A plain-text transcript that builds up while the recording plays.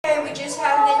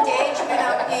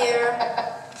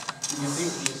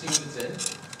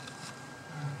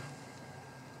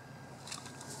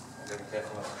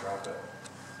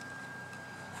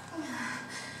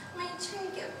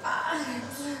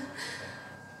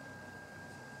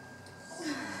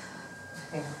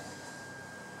You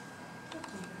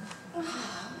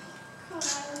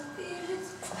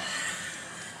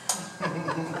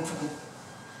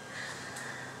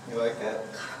like it?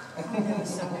 Oh, that was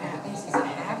so happy. This is a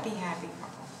happy, happy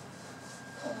couple.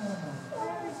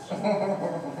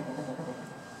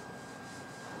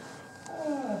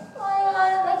 I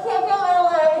can't feel my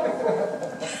leg.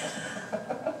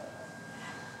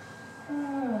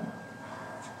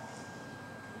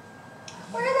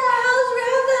 Where the hell's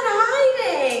Raven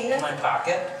hiding? In my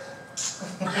pocket.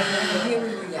 Here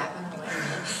we were yapping away.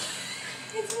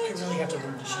 I really have to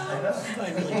learn to shut up.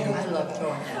 I really do. I love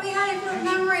doing Oh that. my god, I feel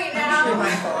numb right Actually, now. my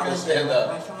father, Stand up.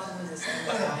 my father was the same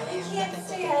way I I am. can't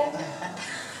stand.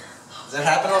 Does that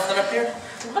happen often up here?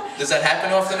 What? Does that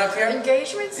happen often up here?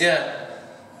 Engagements? Yeah.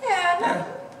 Yeah,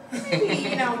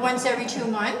 maybe, once every 2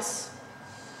 months.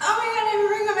 Oh my god, I have a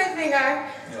ring on my finger.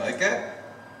 You like it?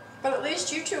 But at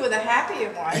least you two are the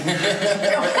happier ones. You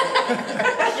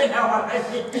know what I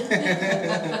mean?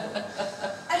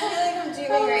 I feel like I'm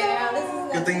dreaming right now. This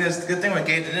is Good thing we're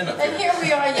gated in up And here. here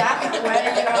we are yapping away,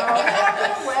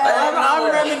 yapping away.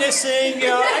 I'm reminiscing.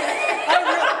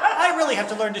 I really have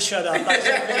to learn to shut up. I Me too.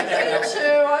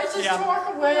 I just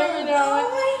talk away, Oh my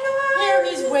god. Here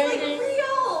he's this is waiting. Like real.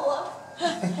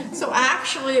 So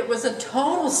actually it was a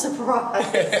total surprise.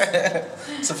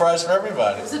 Surprise for It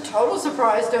everybody. was a total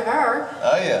surprise to her.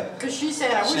 Oh yeah. Because she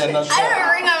said, I wish had no they I have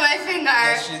a ring on my finger.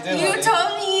 Yes, you do, You honey.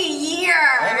 told me a year.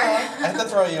 I know. I had to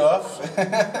throw you off. Pick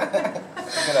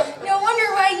it up. No wonder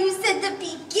why you said the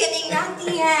beginning, not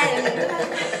the end.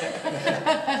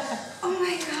 Oh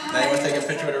my god. Now you want to take a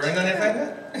picture with a ring on your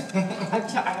finger? I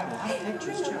got a lot of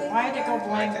pictures too. Why did it go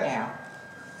blank now?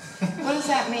 What does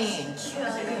that mean?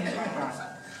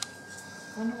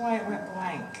 Wonder why it went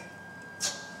blank.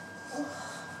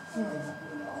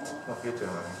 What you doing,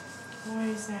 honey? Why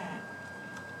is that?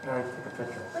 All right, take a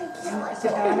picture. I can't Is the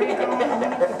battery going? I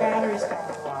wonder if the battery's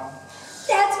going low.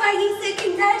 That's why he said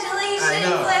congratulations I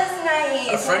know. last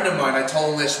night. A friend of mine, I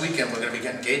told him this weekend we're going to be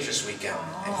getting engaged this weekend.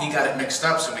 And he got it mixed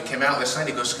up, so we came out last night.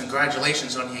 He goes,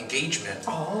 congratulations on the engagement.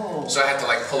 Oh. So I had to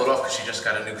like pull it off because she just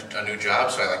got a new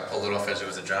job, so I like pulled it off as it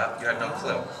was a job. You had no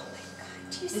clue.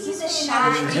 Do you Is see this the a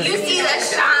shine? Do you see the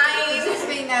Does shine? this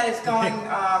mean that it's going,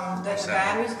 that the What's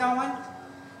that? battery's going?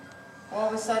 All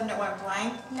of a sudden it went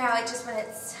blank? No, it just when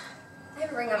it's. I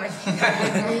have a ring on my finger.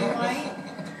 Green light?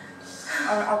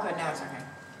 Oh, good, now it's okay.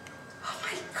 Oh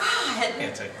my god.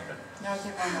 Yeah, take one. Now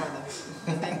take one more,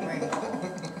 the big ring.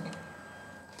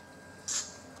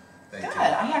 Thank Good, you.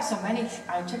 I have so many,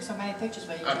 I took so many pictures,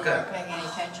 but you Oh, weren't good. paying any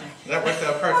attention. That worked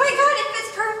out Oh my perfect. god, it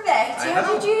fits perfect. I How'd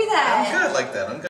you know. do that? I'm good like that. I'm good.